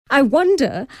I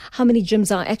wonder how many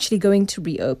gyms are actually going to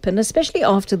reopen, especially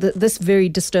after this very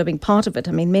disturbing part of it.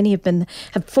 I mean, many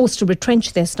have forced to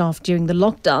retrench their staff during the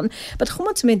lockdown. But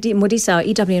Kgomotso Modise, our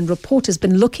EWN reporter, has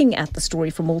been looking at the story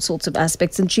from all sorts of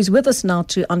aspects, and she's with us now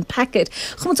to unpack it.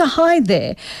 Kgomotso, hi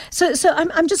there. So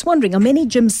I'm just wondering, are many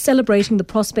gyms celebrating the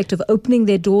prospect of opening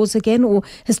their doors again, or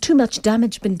has too much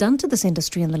damage been done to this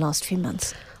industry in the last few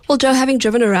months? Well, Joe, having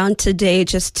driven around today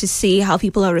just to see how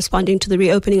people are responding to the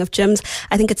reopening of gyms,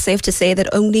 I think it's safe to say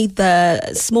that only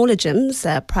the smaller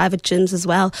gyms, private gyms as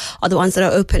well, are the ones that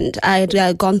are opened. I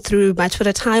had gone through my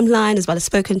Twitter timeline as well as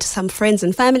spoken to some friends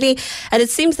and family, and it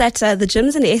seems that the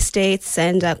gyms in estates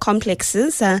and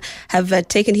complexes have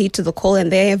taken heed to the call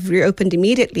and they have reopened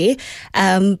immediately.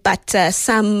 But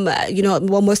some,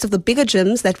 most of the bigger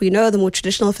gyms that we know, the more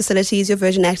traditional facilities, your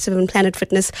Virgin Active and Planet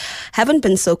Fitness, haven't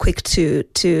been so quick to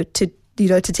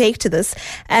take to this.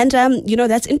 And,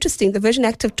 that's interesting. The Virgin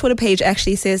Active Twitter page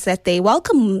actually says that they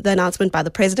welcome the announcement by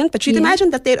the president, but you'd imagine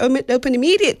that they'd open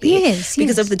immediately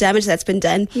because of the damage that's been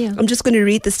done. Yeah. I'm just going to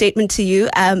read the statement to you.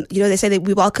 They say that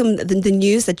we welcome the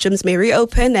news that gyms may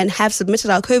reopen and have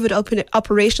submitted our COVID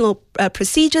operational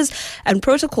procedures and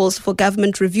protocols for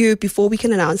government review before we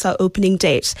can announce our opening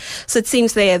date. So it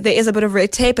seems there is a bit of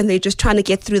red tape and they're just trying to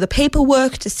get through the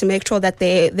paperwork just to make sure that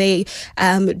they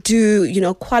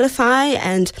do, qualify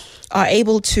and are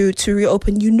able to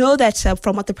reopen. You know that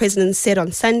from what the president said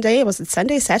on Sunday, was it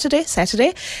Sunday, Saturday,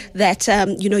 that,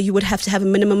 you would have to have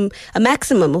a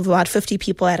maximum of about 50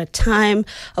 people at a time.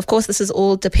 Of course, this is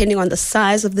all depending on the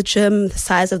size of the gym, the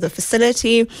size of the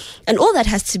facility, and all that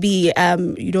has to be,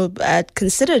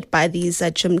 considered by these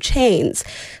gym chains.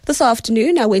 This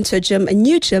afternoon, I went to a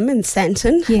new gym in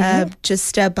Sandton,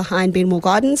 just behind Benmore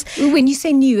Gardens. When you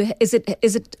say new, is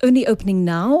it only opening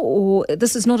now, or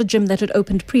this is not a gym that had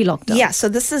opened pre-lockdown? Yeah, so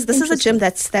this is a gym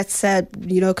that's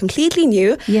completely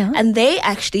new, and they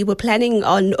actually were planning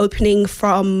on opening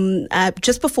from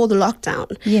just before the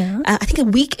lockdown. Yeah, I think a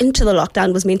week into the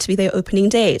lockdown was meant to be their opening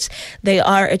date. They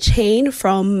are a chain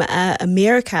from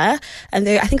America, and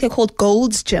I think they're called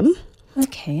Gold's Gym.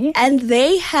 Okay. And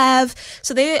they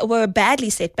were badly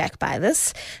set back by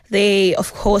this. They,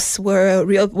 of course, were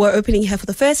opening here for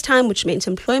the first time, which meant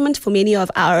employment for many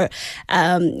of our,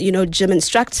 gym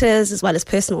instructors as well as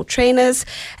personal trainers.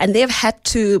 And they've had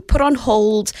to put on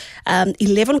hold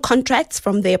 11 contracts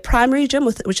from their primary gym,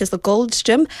 which is the Gold's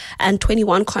Gym, and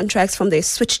 21 contracts from their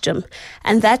Switch Gym.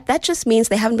 And that just means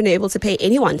they haven't been able to pay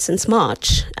anyone since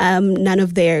March. None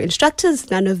of their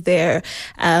instructors, none of their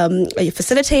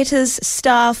facilitators,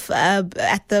 staff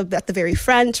at the very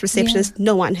front, receptionists,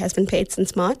 no one has been paid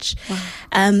since March. Wow.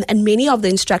 And many of the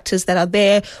instructors that are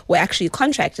there were actually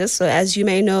contractors. So as you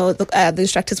may know, the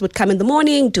instructors would come in the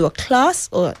morning, do a class,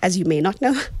 or as you may not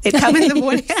know, they'd come in the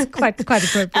morning. quite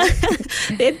appropriate.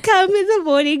 They'd come in the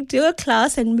morning, do a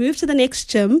class, and move to the next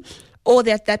gym. Or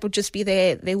that would just be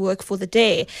their work for the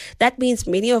day. That means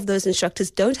many of those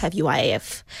instructors don't have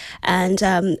UIF, and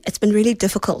it's been really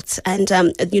difficult. And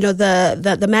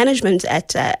the management at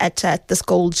this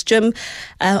Gold's Gym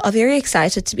are very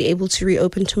excited to be able to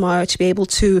reopen tomorrow, to be able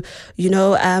to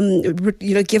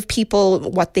give people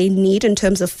what they need in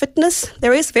terms of fitness.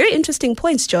 There is very interesting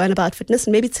points, Joanne, about fitness,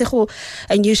 and maybe Tseho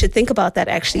and you should think about that.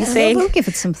 Actually, we'll give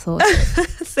it some thought.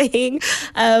 saying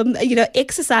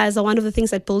exercise are one of the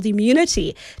things that build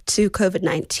immunity to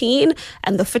COVID-19,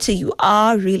 and the fitter you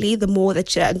are, really, the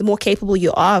more capable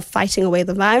you are of fighting away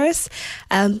the virus.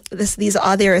 These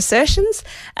are their assertions,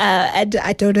 and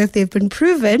I don't know if they've been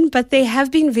proven, but they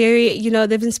have been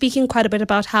they've been speaking quite a bit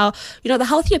about how, the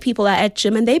healthier people are at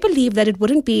gym, and they believe that it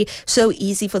wouldn't be so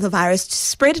easy for the virus to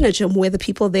spread in a gym where the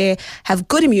people there have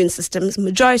good immune systems. The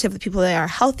majority of the people there are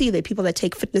healthy. They're people that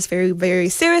take fitness very, very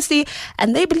seriously,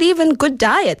 and they believe in good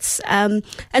diets. And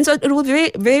so it will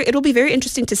be very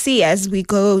interesting to see as we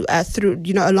go through,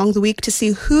 along the week, to see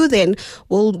who then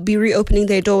will be reopening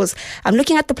their doors. I'm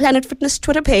looking at the Planet Fitness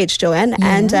Twitter page, Joanne,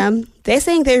 and they're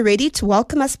saying they're ready to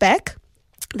welcome us back.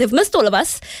 They've missed all of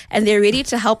us, and they're ready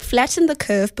to help flatten the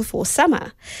curve before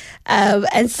summer.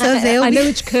 And so I know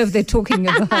which curve they're talking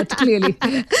about, clearly.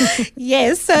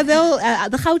 Yes, so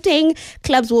the Gauteng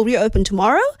clubs will reopen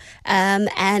tomorrow, and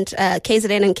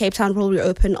KZN and Cape Town will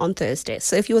reopen on Thursday.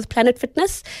 So if you're with Planet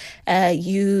Fitness,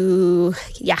 you're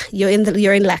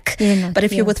in luck. But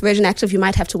if you're with Virgin Active, you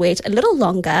might have to wait a little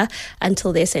longer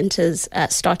until their centres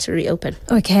start to reopen.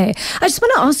 Okay, I just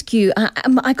want to ask you.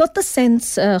 I got the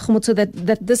sense, Kgomotso,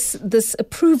 that this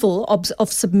approval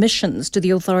of submissions to the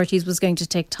authorities was going to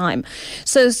take time.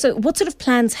 So what sort of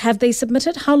plans have they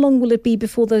submitted? How long will it be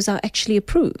before those are actually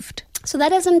approved? So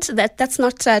that's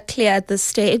not clear at this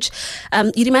stage.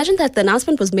 You'd imagine that the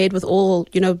announcement was made with all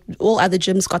other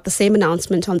gyms got the same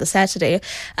announcement on the Saturday.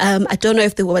 I don't know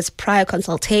if there was prior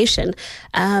consultation,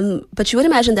 but you would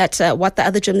imagine that what the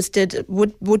other gyms did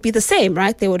would be the same,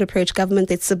 right? They would approach government,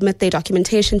 they'd submit their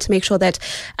documentation to make sure that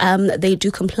they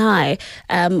do comply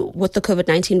with the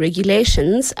COVID-19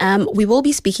 regulations. We will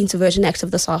be speaking to Virgin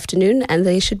Active this afternoon, and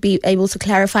they should be able to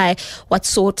clarify what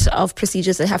sort of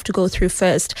procedures they have to go through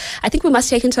first. I think we must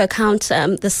take into account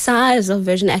the size of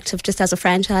Virgin Active just as a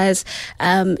franchise,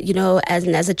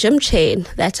 as a gym chain,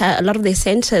 that a lot of their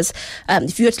centres,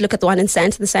 if you were to look at the one in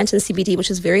Sandton, the Sandton CBD,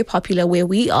 which is very popular where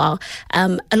we are,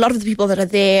 a lot of the people that are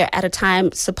there at a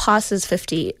time surpasses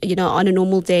 50, on a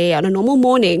normal day, on a normal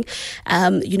morning,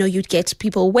 you'd get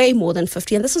people way more than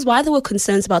 50. And this is why there were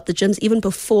concerns about the gyms even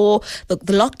before the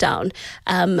lockdown,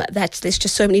 that there's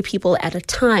just so many people at a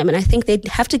time. And I think they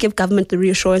have to give government the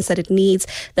reassurance that it needs,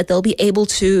 that they'll be able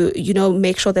to,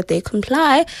 make sure that they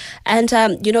comply. And,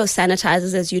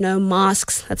 sanitizers, as you know,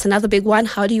 masks, that's another big one.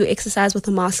 How do you exercise with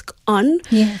a mask on?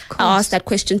 Yeah, of course. I asked that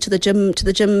question to the gym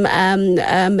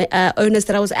owners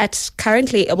that I was at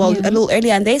currently, a little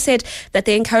earlier, and they said that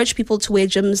they encourage people to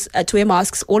wear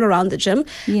masks all around the gym,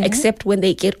 except when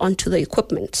they get onto the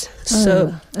equipment.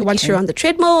 Once you're on the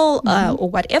treadmill or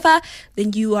whatever,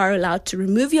 then you are allowed to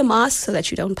remove your mask so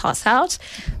that you don't pass out,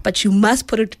 but you must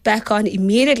put it back on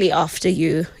immediately after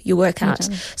you work out.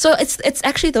 So it's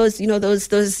actually those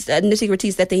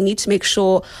nitty-gritties that they need to make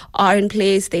sure are in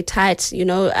place, they're tight,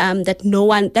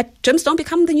 that gyms don't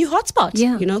become the new hotspot,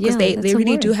 because they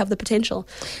really do have the potential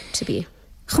to be.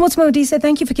 Kgomotso Modise,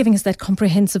 thank you for giving us that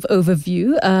comprehensive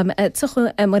overview.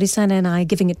 Kgomotso Modise and I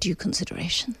giving it due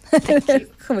consideration. Thank you.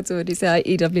 Kgomotso Modise, our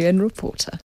EWN reporter.